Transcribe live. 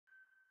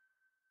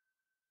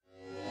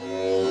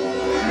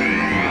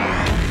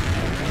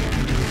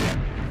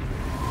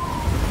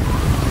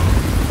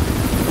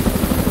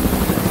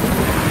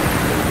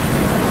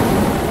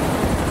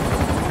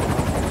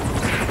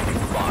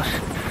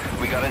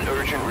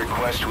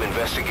request to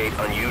investigate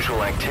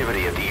unusual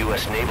activity at the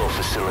U.S. naval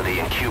facility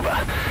in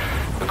Cuba.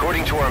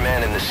 According to our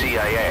man in the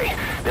CIA,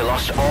 they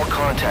lost all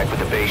contact with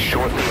the base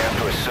shortly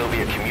after a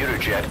Soviet commuter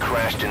jet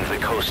crashed into the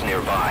coast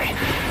nearby.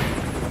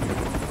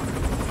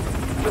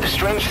 But the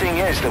strange thing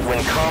is that when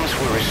comms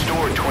were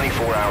restored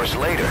 24 hours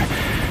later,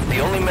 the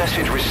only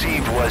message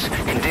received was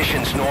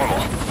conditions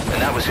normal, and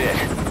that was it.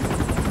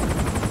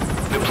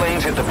 The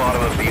plane's at the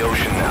bottom of the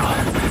ocean now,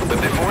 but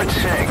before it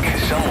sank,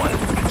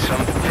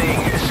 something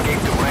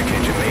escaped the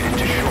wreckage and made it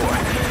to shore.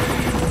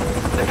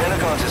 The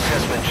Pentagon's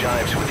assessment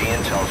jives with the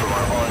intel from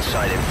our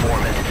on-site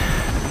informant.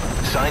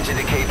 Signs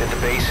indicate that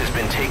the base has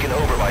been taken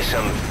over by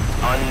some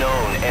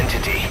unknown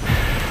entity.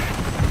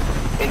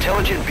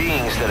 Intelligent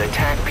beings that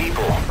attack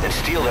people and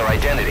steal their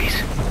identities.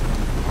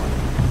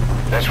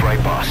 That's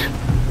right, boss.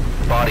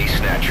 Body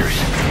snatchers.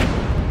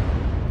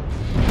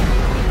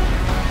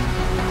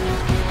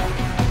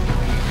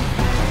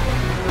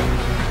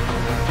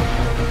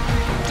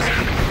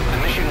 The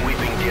mission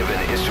we've been given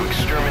is to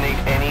exterminate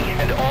any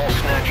and all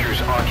snatchers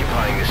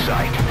occupying the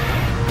site.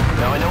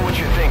 Now I know what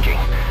you're thinking.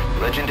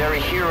 Legendary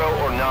hero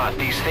or not,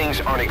 these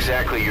things aren't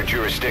exactly your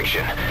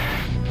jurisdiction.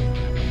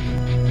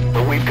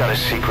 But we've got a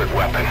secret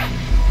weapon.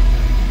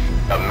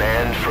 A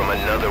man from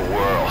another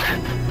world.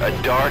 A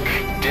dark,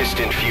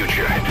 distant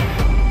future.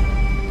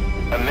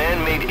 A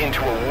man made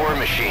into a war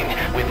machine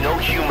with no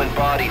human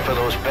body for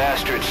those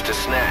bastards to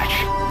snatch.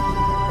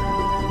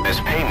 As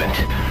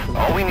payment,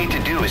 all we need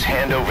to do is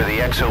hand over the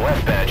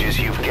XOF badges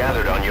you've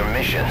gathered on your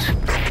missions.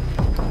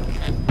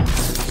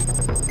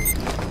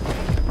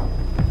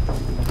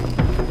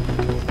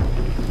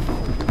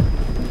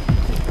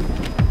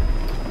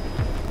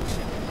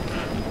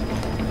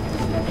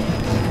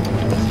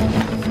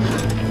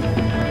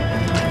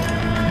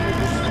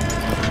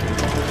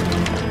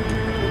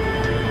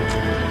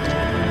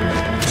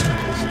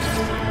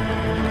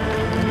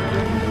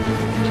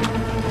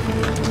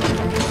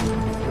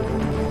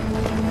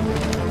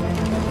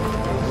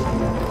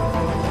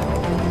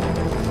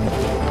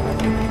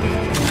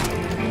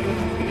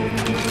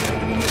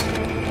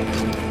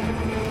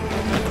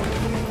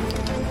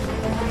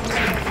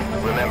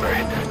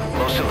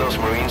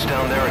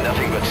 Down there are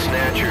nothing but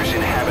snatchers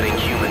inhabiting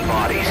human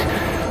bodies.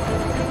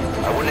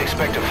 I wouldn't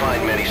expect to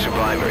find many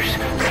survivors.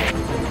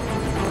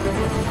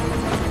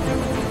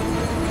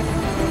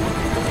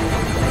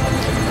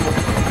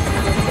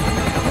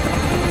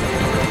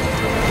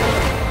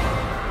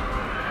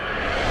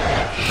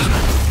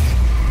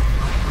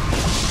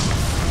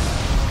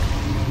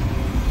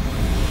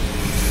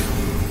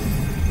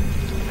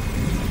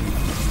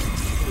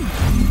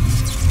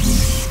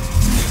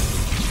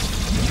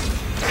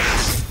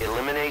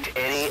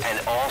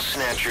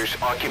 Snatchers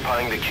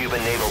occupying the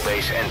Cuban naval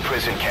base and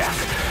prison camp.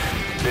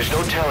 There's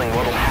no telling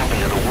what'll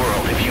happen to the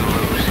world if you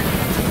lose.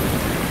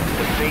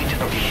 The fate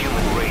of the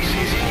human race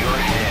is in your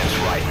hands,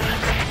 Raiden.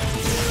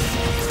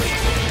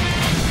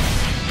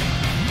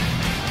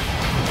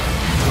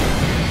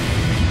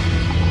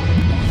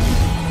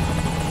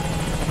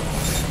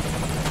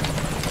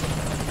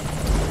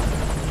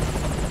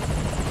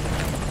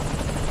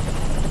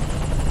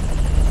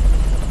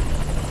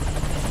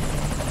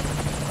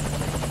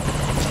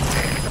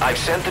 I've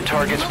sent the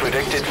target's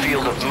predicted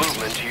field of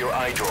movement to your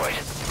iDroid.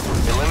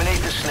 Eliminate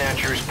the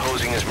Snatchers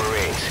posing as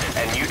Marines,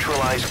 and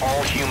neutralize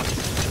all human...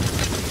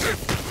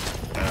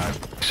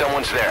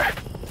 Someone's there.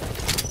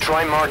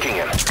 Try marking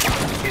him.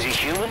 Is he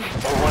human,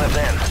 or one of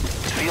them?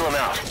 Feel him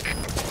out.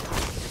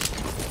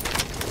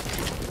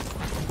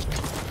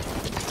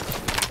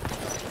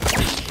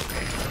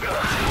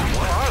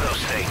 What are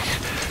those things?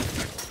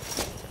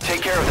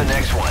 Take care of the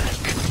next one.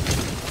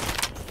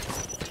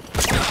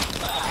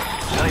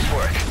 Nice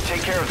work.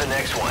 Take care of the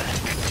next one.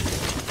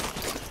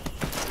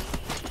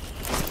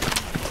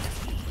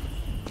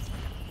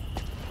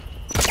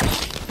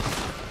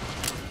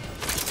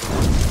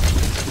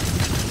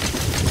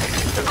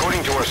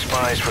 According to our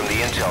spies from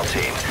the intel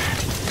team,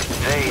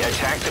 they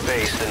attacked the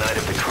base the night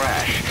of the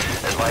crash,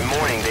 and by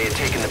morning they had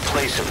taken the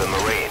place of the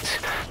Marines.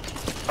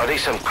 Are they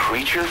some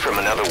creature from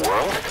another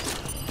world?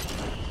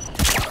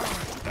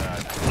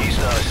 He's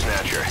not a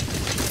snatcher.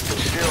 But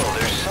still,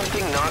 there's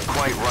something not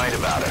quite right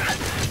about him.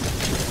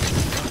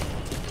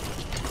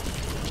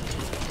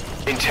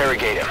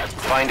 Interrogate him.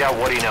 Find out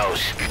what he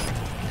knows.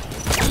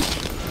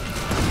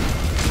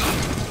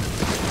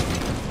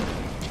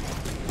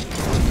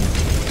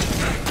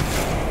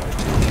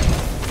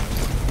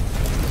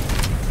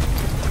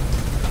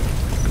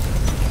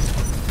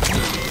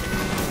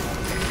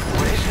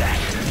 What is that?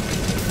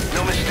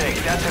 No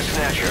mistake, that's a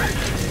snatcher.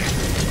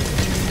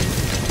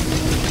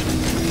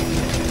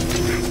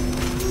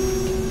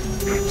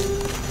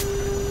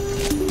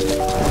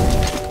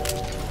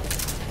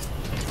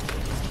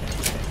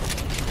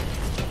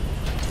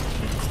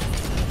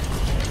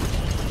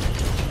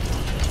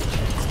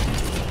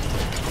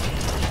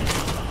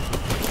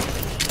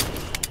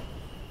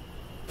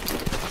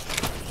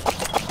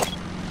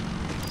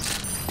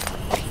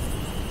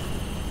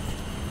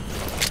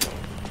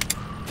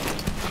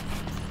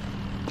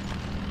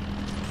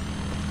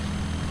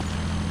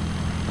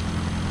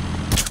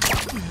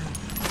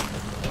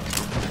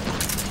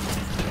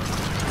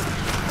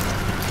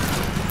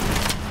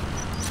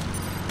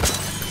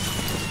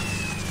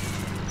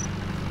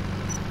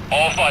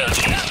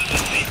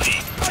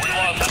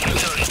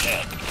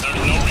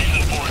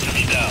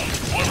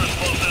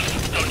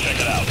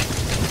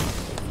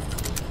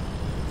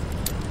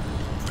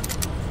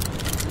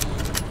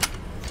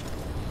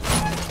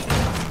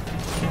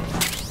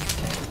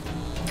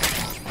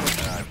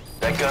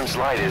 This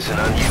light is an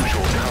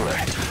unusual color.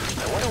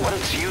 I wonder what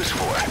it's used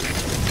for.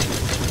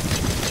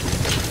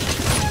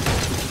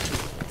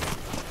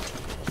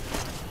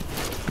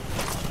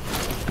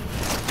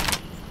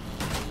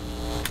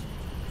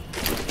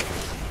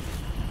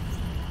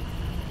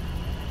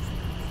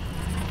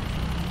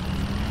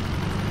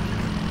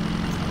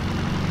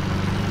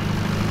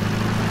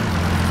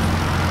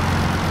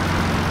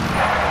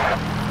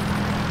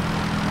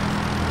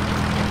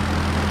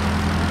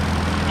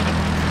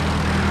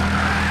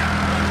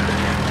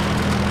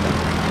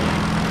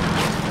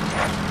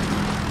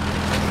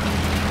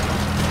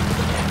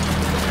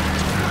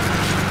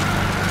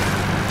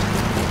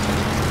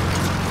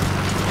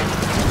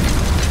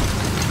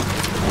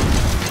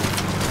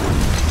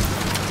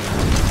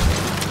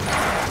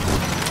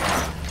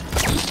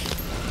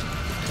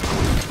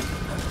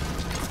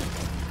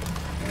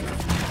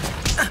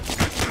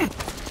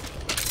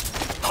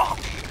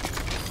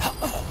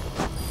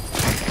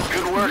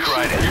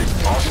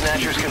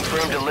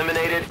 Confirmed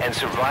eliminated and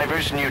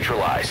survivors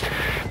neutralized.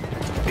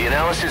 The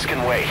analysis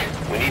can wait.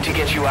 We need to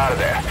get you out of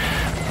there.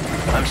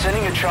 I'm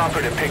sending a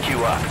chopper to pick you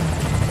up.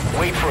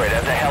 Wait for it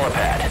at the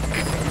helipad.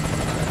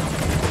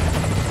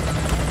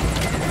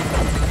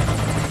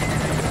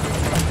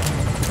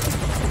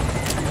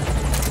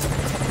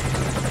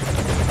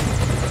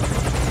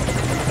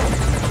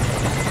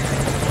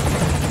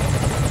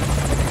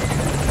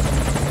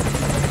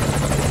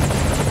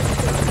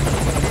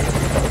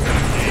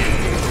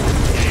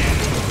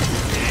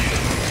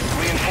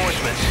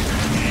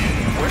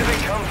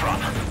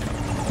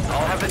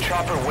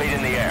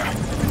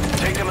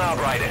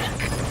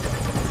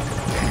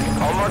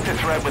 I'll mark the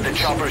threat with the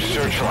chopper's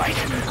searchlight.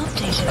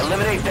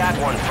 Eliminate that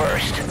one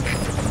first.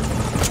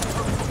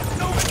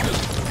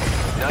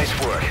 Nice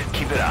work.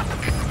 Keep it up.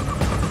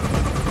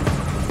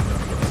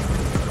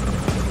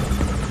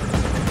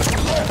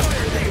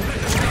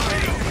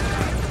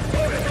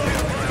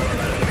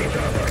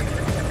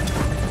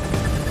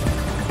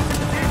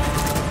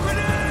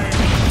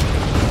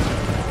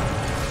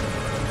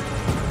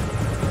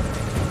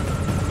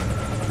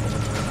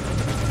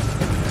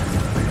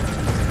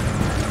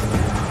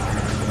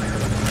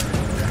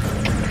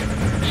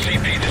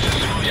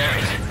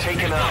 Take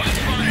him out.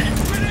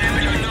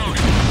 Damage unknown.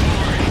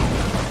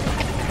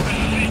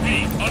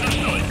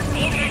 Understood.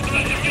 All take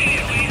threat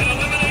immediately and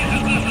eliminate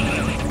as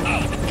necessary.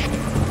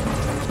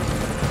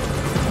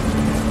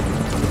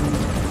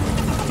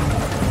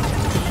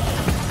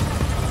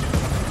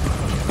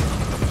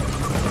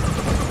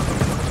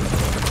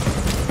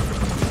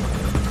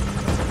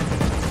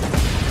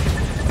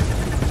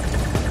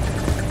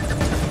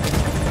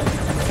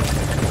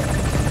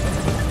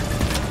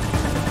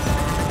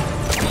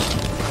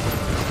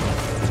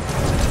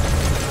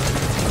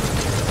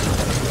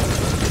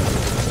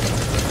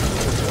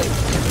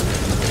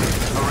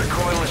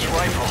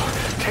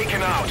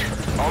 Out.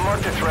 I'll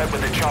mark the threat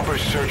with the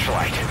chopper's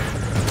searchlight.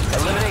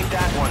 Eliminate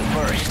that one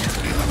first.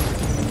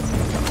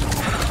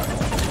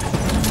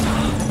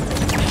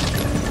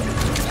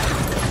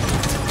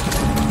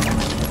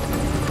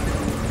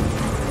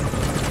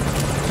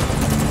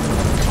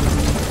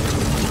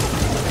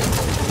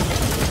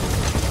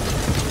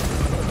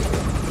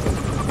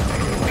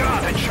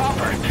 God, the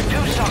chopper!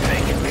 Do something!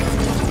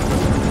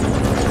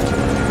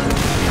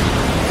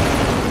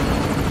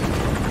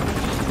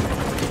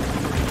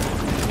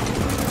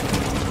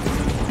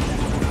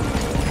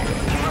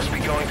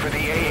 For the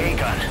AA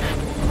gun.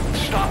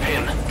 Stop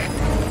him.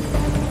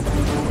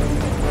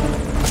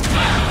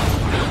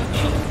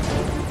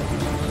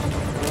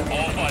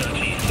 All fire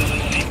teams, this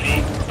is CP.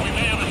 We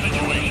may have a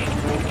situation.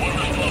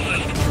 Whoever's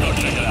closest, go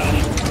check it out.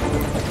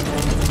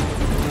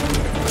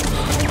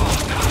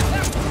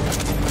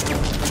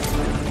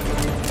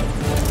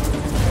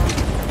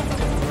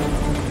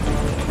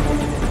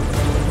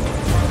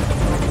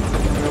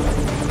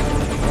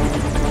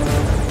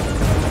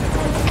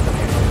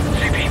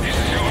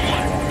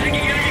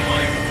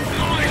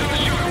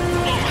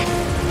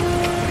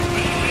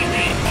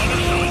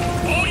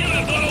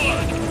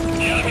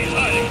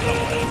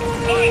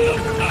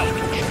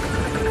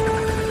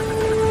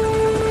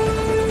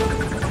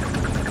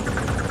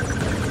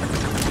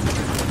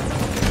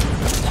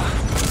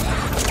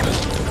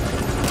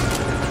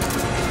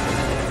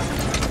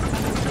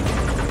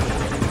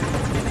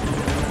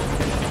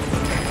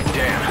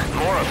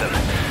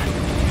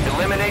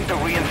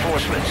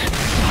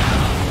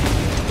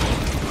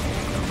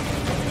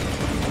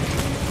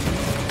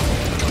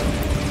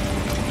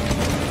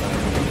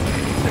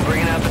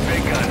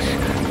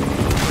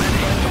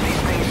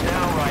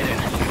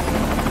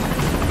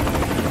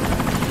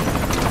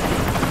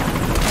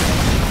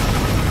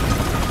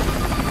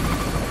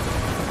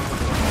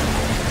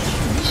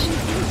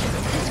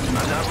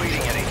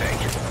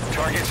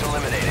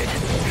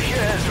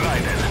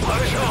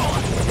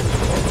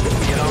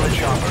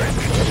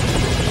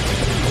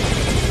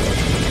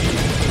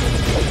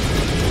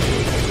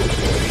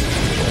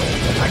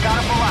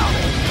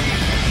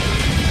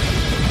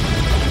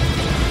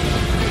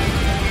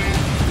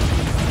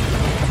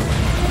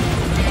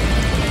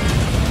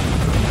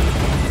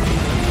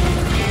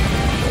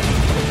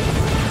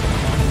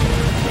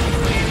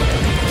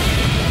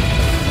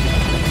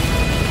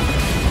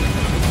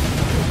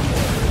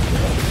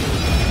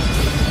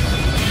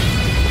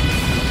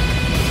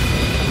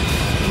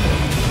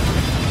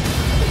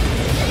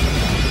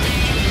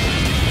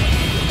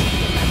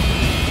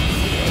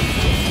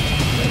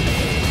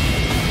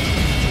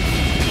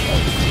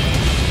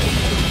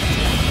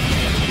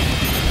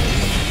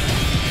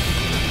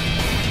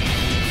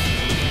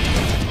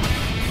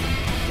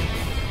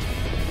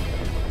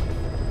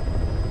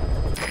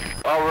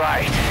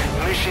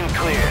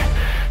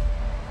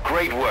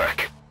 Great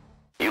work.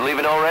 You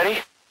leaving already?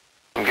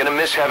 I'm gonna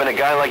miss having a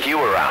guy like you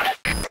around.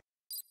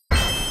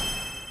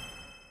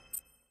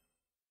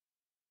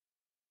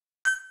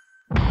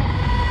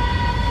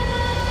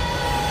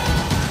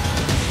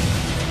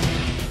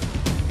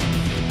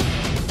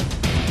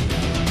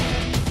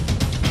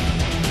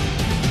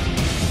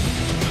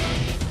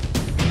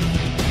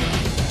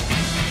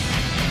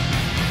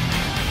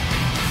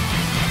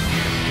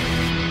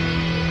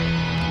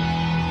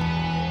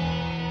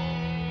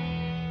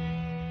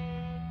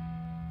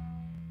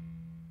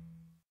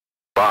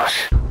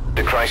 Boss,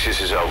 the crisis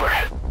is over,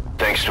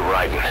 thanks to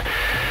Raiden.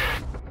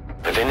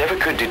 But they never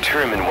could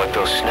determine what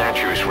those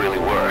snatchers really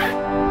were.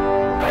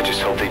 I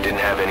just hope they didn't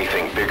have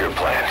anything bigger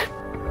planned.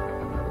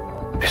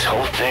 This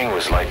whole thing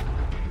was like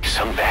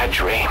some bad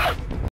dream.